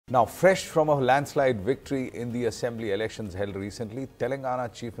Now, fresh from a landslide victory in the assembly elections held recently,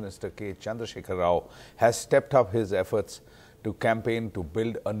 Telangana Chief Minister Chandrashekar Rao has stepped up his efforts to campaign to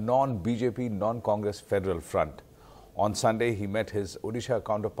build a non-BJP, non-Congress federal front. On Sunday, he met his Odisha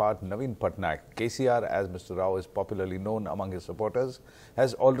counterpart Naveen Patnaik. KCR, as Mr Rao is popularly known among his supporters,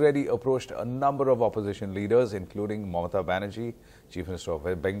 has already approached a number of opposition leaders, including Mamata Banerjee, Chief Minister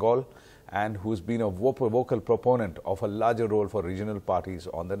of Bengal, and who's been a vocal proponent of a larger role for regional parties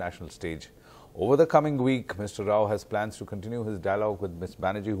on the national stage. Over the coming week, Mr Rao has plans to continue his dialogue with Ms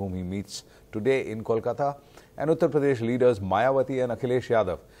Banerjee, whom he meets today in Kolkata, and Uttar Pradesh leaders Mayawati and Akhilesh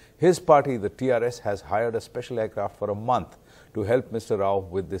Yadav. His party, the TRS, has hired a special aircraft for a month to help Mr Rao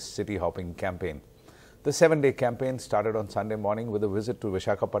with this city-hopping campaign. The 7-day campaign started on Sunday morning with a visit to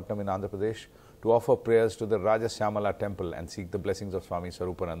Visakhapatnam in Andhra Pradesh to offer prayers to the Rajasyamala temple and seek the blessings of Swami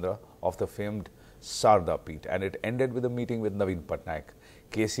Sarupananda of the famed Sarda Peeth. And it ended with a meeting with Naveen Patnaik.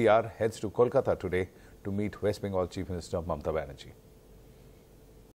 KCR heads to Kolkata today to meet West Bengal Chief Minister Mamata Banerjee.